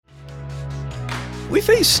We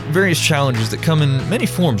face various challenges that come in many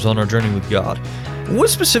forms on our journey with God. What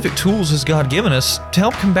specific tools has God given us to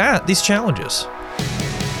help combat these challenges?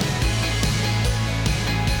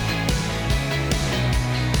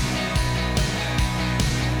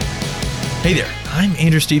 Hey there, I'm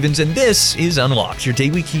Andrew Stevens, and this is Unlocked, your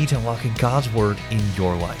daily key to unlocking God's Word in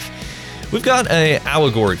your life. We've got an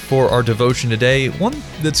allegory for our devotion today, one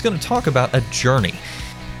that's going to talk about a journey.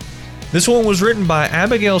 This one was written by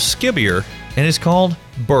Abigail Skibbier and is called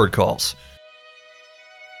Bird Calls.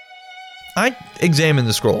 I examined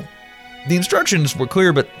the scroll. The instructions were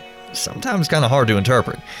clear, but sometimes kind of hard to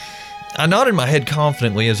interpret. I nodded my head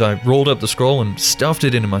confidently as I rolled up the scroll and stuffed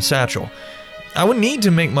it into my satchel. I would need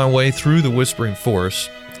to make my way through the whispering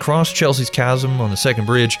forest, cross Chelsea's chasm on the second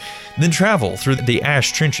bridge, then travel through the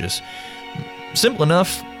ash trenches. Simple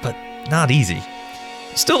enough, but not easy.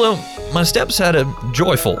 Still though, my steps had a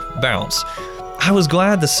joyful bounce. I was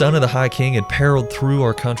glad the son of the High King had perilled through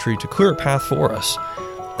our country to clear a path for us.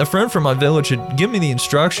 A friend from my village had given me the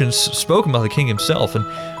instructions spoken by the king himself, and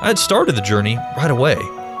I had started the journey right away.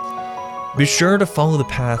 "Be sure to follow the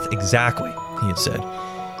path exactly," he had said.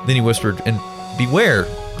 Then he whispered, "And beware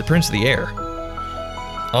the prince of the air."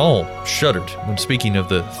 All shuddered when speaking of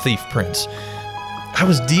the thief prince. I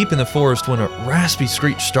was deep in the forest when a raspy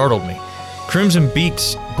screech startled me.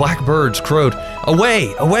 Crimson-beaked black birds crowed,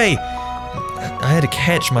 "Away! Away!" I had to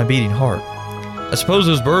catch my beating heart. I suppose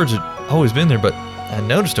those birds had always been there, but I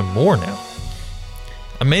noticed them more now.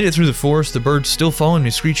 I made it through the forest, the birds still following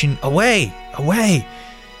me, screeching, "Away! Away!"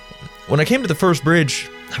 When I came to the first bridge,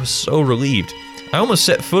 I was so relieved. I almost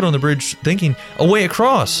set foot on the bridge thinking, "Away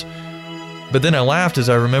across!" But then I laughed as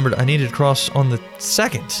I remembered I needed to cross on the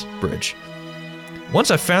second bridge.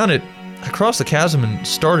 Once I found it, I crossed the chasm and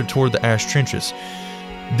started toward the ash trenches.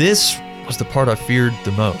 This was the part I feared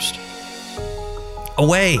the most.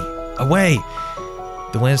 Away! Away!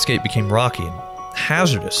 The landscape became rocky and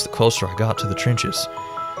hazardous the closer I got to the trenches.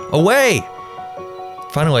 Away!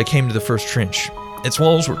 Finally, I came to the first trench. Its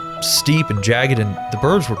walls were steep and jagged, and the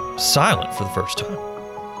birds were silent for the first time.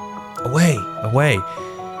 "Away! Away!"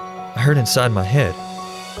 I heard inside my head.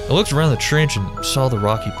 I looked around the trench and saw the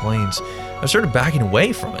rocky plains. I started backing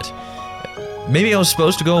away from it. Maybe I was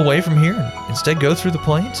supposed to go away from here and instead go through the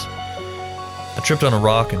plains? I tripped on a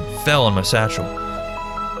rock and fell on my satchel.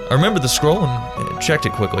 I remembered the scroll and checked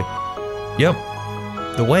it quickly. Yep,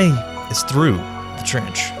 the way is through the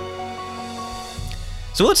trench.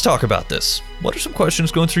 So let's talk about this. What are some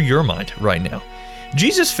questions going through your mind right now?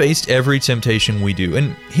 Jesus faced every temptation we do,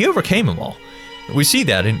 and he overcame them all. We see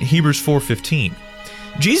that in Hebrews 4:15.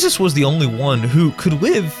 Jesus was the only one who could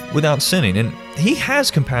live without sinning, and he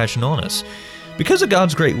has compassion on us. Because of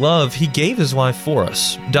God's great love, he gave his life for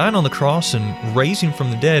us, dying on the cross and raising from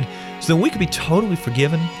the dead so that we could be totally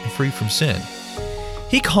forgiven and free from sin.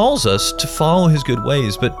 He calls us to follow his good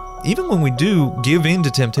ways, but even when we do give in to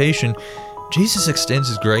temptation, Jesus extends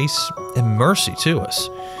his grace and mercy to us.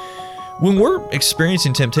 When we're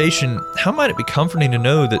experiencing temptation, how might it be comforting to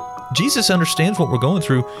know that Jesus understands what we're going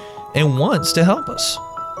through and wants to help us?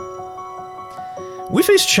 We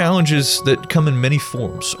face challenges that come in many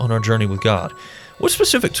forms on our journey with God. What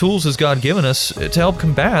specific tools has God given us to help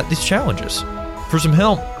combat these challenges? For some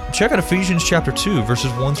help, check out Ephesians chapter 2,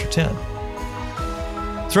 verses 1 through 10.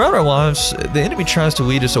 Throughout our lives, the enemy tries to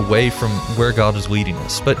lead us away from where God is leading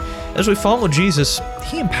us, but as we follow Jesus,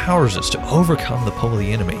 he empowers us to overcome the pull of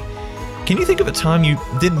the enemy. Can you think of a time you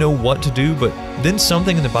didn't know what to do, but then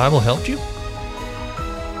something in the Bible helped you?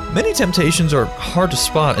 Many temptations are hard to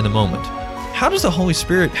spot in the moment. How does the Holy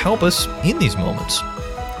Spirit help us in these moments?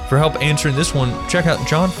 For help answering this one, check out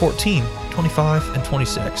John 14:25 and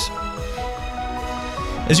 26.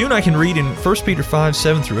 As you and I can read in 1 Peter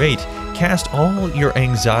 5:7 through 8, cast all your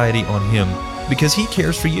anxiety on him because he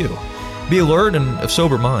cares for you. Be alert and of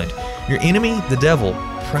sober mind. Your enemy, the devil,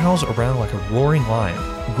 prowls around like a roaring lion,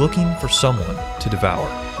 looking for someone to devour.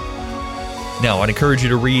 Now, I'd encourage you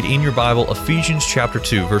to read in your Bible Ephesians chapter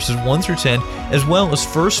 2, verses 1 through 10, as well as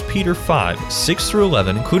 1 Peter 5, 6 through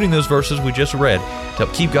 11, including those verses we just read, to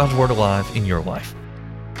help keep God's Word alive in your life.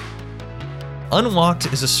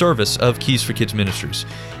 Unlocked is a service of Keys for Kids Ministries.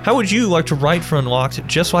 How would you like to write for Unlocked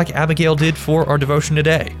just like Abigail did for our devotion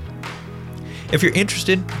today? If you're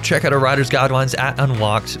interested, check out our writer's guidelines at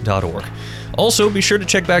unlocked.org. Also, be sure to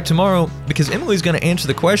check back tomorrow because Emily's going to answer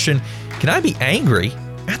the question, can I be angry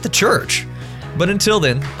at the church? But until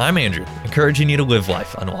then, I'm Andrew, encouraging you to live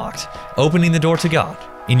life unlocked, opening the door to God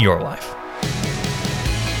in your life.